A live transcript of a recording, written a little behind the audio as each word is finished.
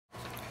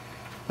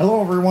Hello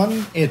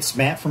everyone, it's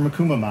Matt from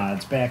Akuma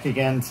Mods back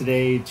again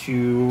today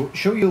to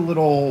show you a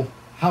little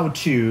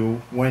how-to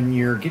when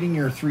you're getting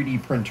your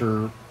 3D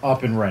printer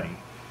up and ready.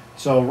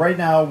 So right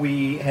now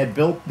we had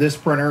built this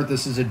printer.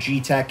 This is a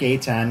G-Tech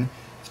A10.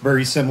 It's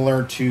very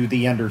similar to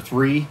the Ender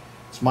 3.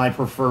 It's my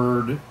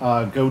preferred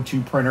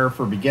go-to printer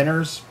for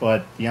beginners,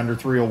 but the Ender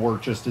 3 will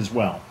work just as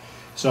well.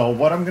 So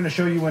what I'm going to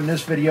show you in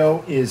this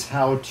video is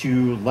how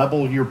to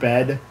level your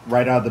bed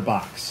right out of the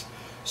box.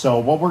 So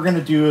what we're going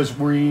to do is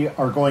we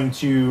are going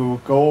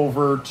to go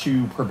over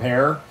to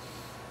prepare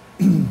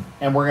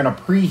and we're going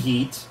to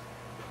preheat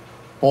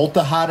both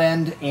the hot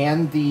end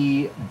and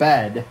the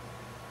bed,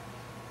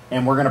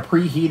 and we're going to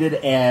preheat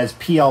it as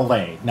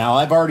PLA. Now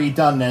I've already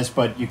done this,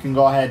 but you can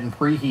go ahead and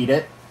preheat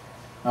it.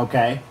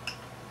 Okay.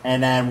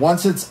 And then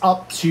once it's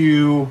up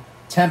to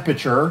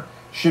temperature,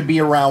 should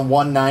be around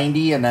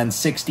 190 and then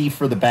 60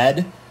 for the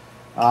bed,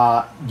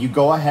 you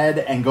go ahead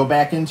and go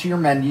back into your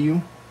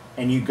menu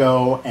and you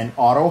go and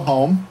auto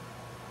home.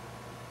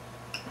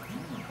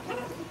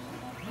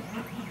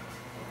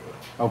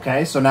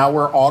 Okay, so now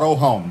we're auto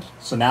homed.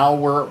 So now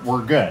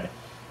we're good.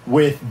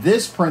 With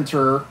this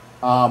printer,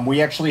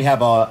 we actually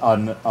have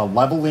a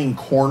leveling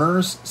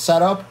corners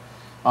setup.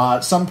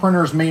 Some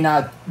printers may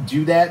not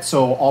do that,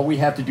 so all we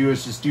have to do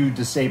is just do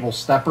disable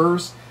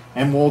steppers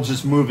and we'll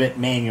just move it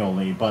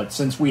manually. But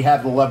since we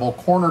have the level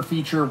corner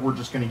feature, we're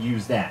just going to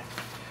use that.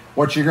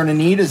 What you're going to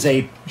need is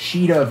a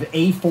sheet of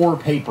A4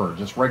 paper,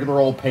 just regular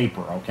old paper,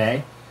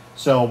 okay?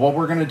 So what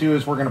we're going to do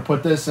is we're going to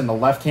put this in the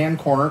left-hand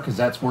corner because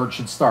that's where it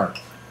should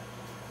start.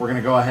 We're going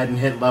to go ahead and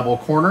hit level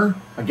corner.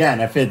 Again,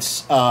 if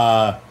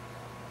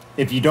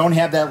you don't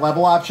have that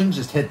level option,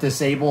 just hit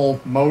disable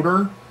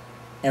motor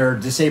or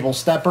disable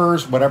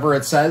steppers, whatever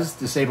it says,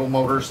 disable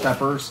motor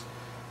steppers.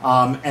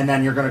 And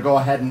then you're going to go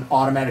ahead and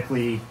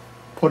automatically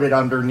put it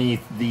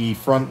underneath the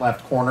front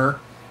left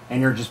corner.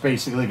 And you're just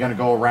basically going to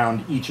go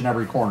around each and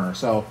every corner.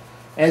 So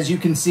as you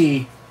can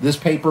see, this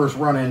paper is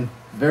running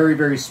very,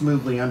 very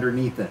smoothly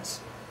underneath this.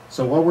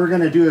 So what we're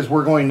going to do is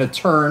we're going to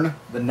turn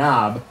the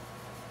knob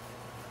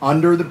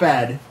under the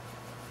bed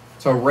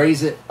to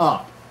raise it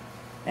up.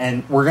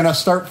 And we're going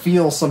to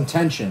feel some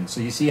tension.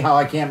 So you see how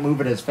I can't move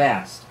it as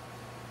fast.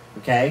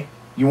 Okay?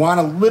 You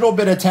want a little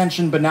bit of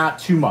tension, but not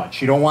too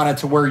much. You don't want it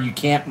to where you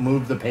can't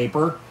move the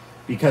paper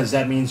because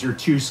that means you're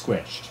too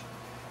squished.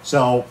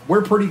 So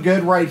we're pretty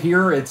good right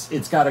here.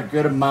 It's got a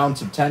good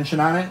amount of tension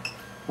on it.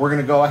 We're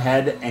going to go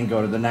ahead and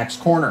go to the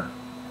next corner.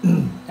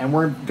 And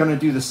we're going to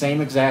do the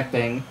same exact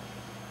thing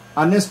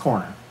on this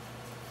corner.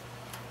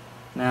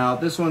 Now,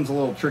 this one's a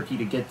little tricky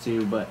to get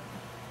to, but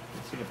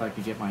let's see if I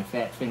could get my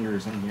fat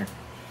fingers in here.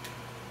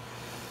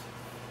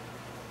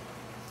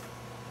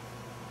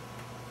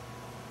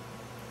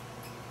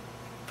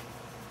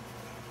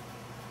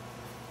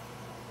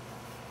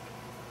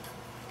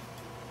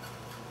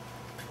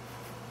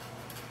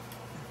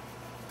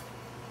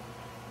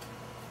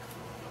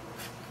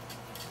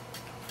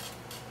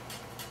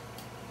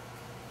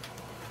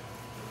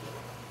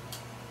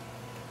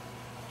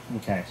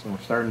 Okay, so we're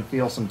starting to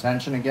feel some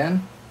tension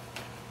again.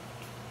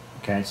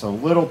 Okay, so a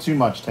little too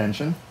much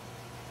tension.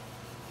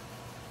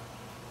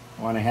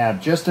 I want to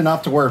have just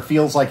enough to where it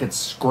feels like it's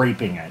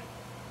scraping it.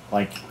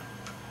 Like,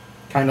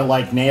 kind of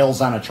like nails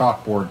on a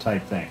chalkboard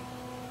type thing.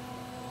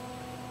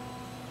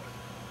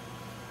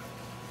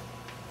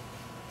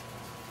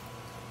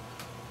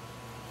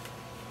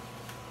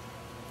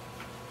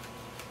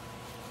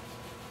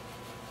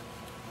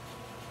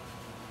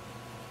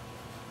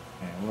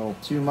 Okay, a little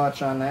too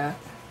much on that.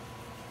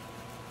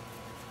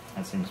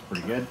 That seems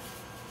pretty good.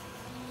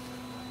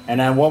 And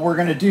then what we're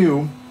going to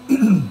do,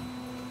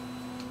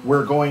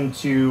 we're going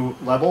to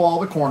level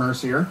all the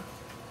corners here.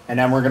 And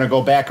then we're going to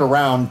go back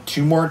around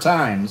 2 more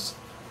times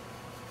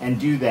and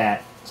do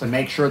that to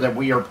make sure that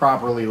we are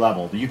properly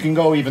leveled. You can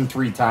go even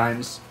 3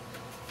 times.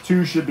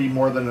 2 should be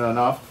more than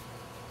enough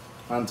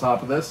on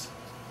top of this.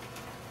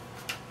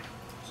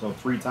 So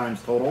 3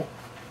 times total.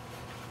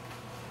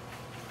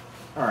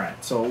 All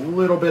right, so a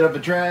little bit of a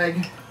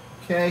drag.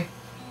 Okay.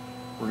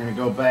 We're going to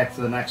go back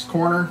to the next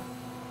corner.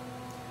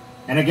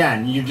 And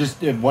again,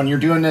 when you're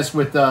doing this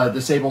with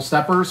disable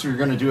steppers, you're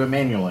going to do it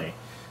manually.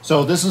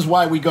 So this is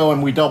why we go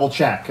and we double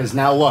check. Because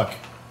now look,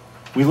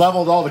 we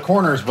leveled all the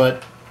corners,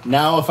 but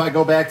now if I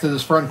go back to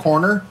this front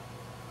corner,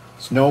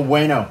 it's no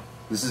bueno.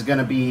 This is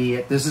going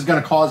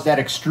to cause that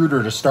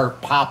extruder to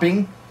start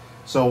popping.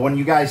 So when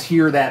you guys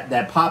hear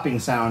that popping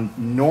sound,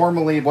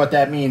 normally what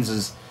that means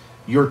is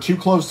you're too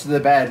close to the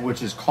bed,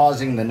 which is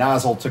causing the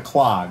nozzle to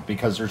clog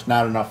because there's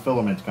not enough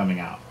filament coming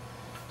out.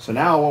 So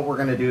now what we're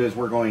going to do is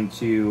we're going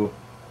to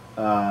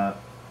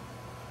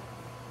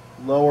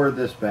lower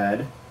this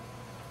bed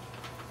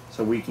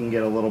so we can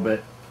get a little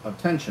bit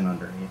of tension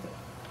underneath it.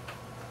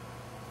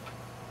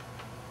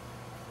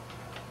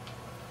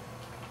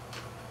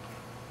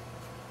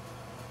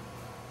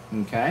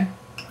 Okay.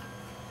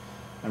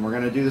 And we're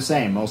going to do the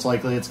same. Most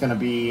likely it's going to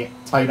be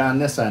tight on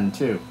this end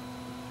too.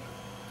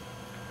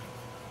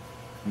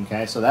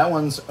 Okay, so that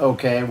one's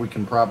okay. We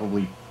can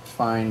probably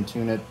fine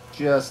tune it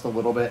just a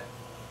little bit.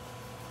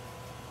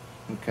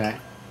 Okay.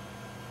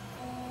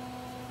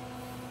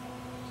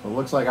 So it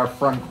looks like our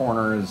front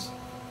corner is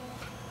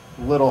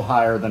a little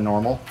higher than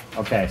normal.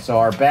 Okay, so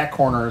our back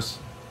corner's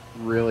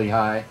really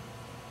high,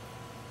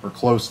 or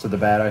close to the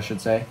bed, I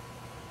should say.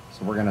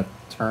 So we're gonna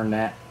turn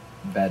that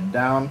bed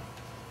down.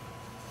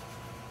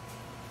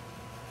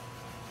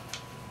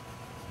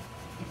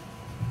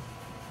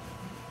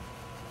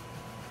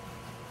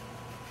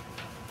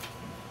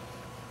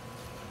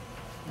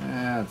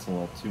 That's a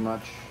little too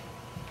much.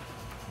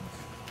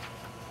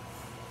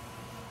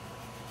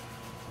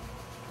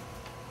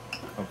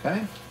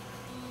 Okay.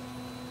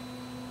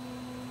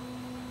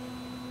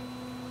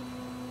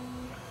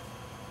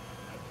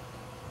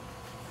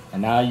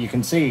 And now you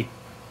can see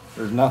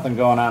there's nothing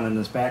going on in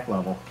this back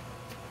level.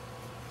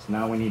 So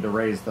now we need to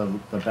raise the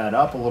bed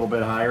up a little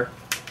bit higher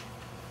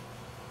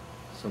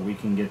so we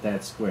can get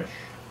that squish.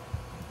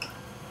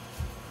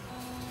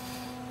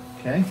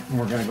 Okay, and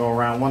we're gonna go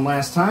around one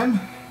last time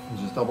and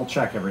just double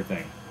check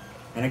everything.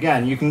 And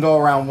again, you can go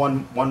around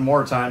one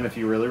more time if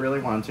you really, really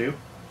want to.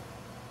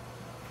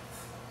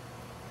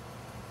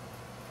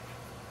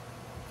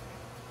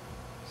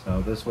 So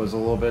this was a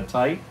little bit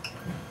tight.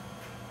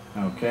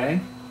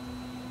 Okay.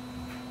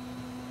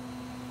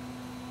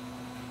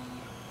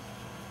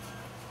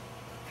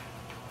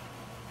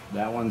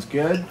 That one's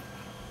good.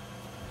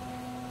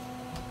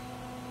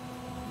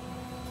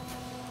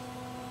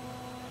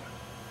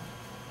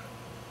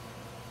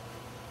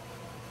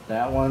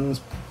 That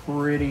one's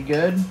pretty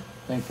good.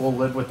 I think we'll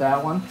live with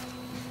that one.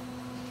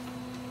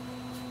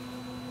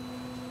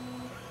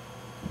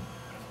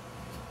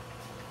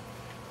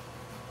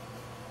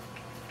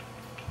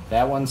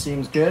 That one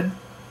seems good.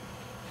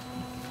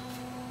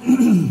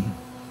 And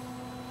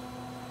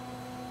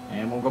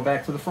we'll go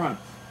back to the front.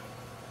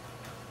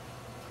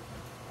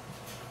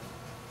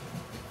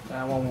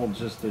 That one will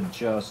just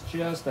adjust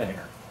just a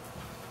hair.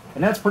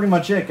 And that's pretty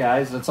much it,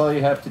 guys. That's all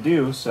you have to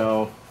do.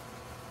 So,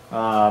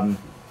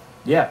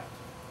 yeah.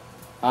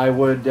 I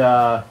would,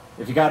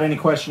 if you got any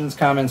questions,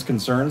 comments,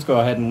 concerns, go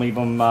ahead and leave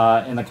them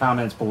in the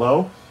comments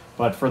below.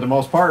 But for the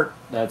most part,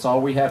 that's all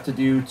we have to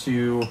do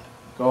to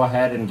go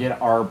ahead and get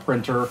our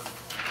printer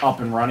up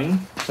and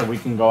running so we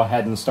can go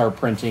ahead and start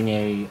printing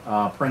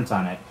a print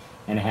on it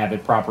and have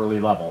it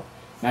properly level.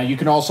 Now you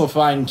can also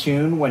fine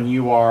tune when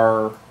you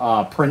are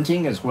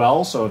printing as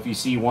well. So if you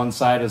see one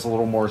side is a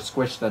little more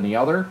squished than the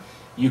other,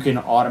 you can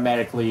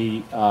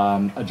automatically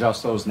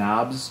adjust those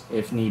knobs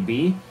if need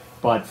be.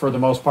 But for the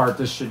most part,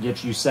 this should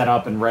get you set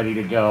up and ready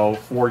to go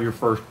for your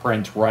first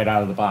print right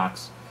out of the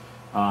box.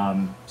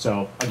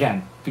 So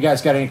again, if you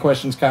guys got any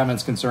questions,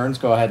 comments, concerns,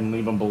 go ahead and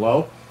leave them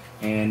below.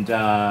 And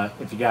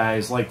if you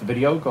guys like the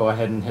video, go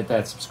ahead and hit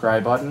that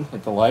subscribe button,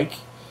 hit the like,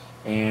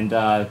 and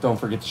don't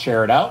forget to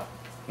share it out.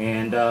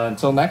 And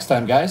until next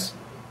time, guys,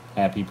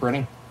 happy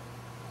printing.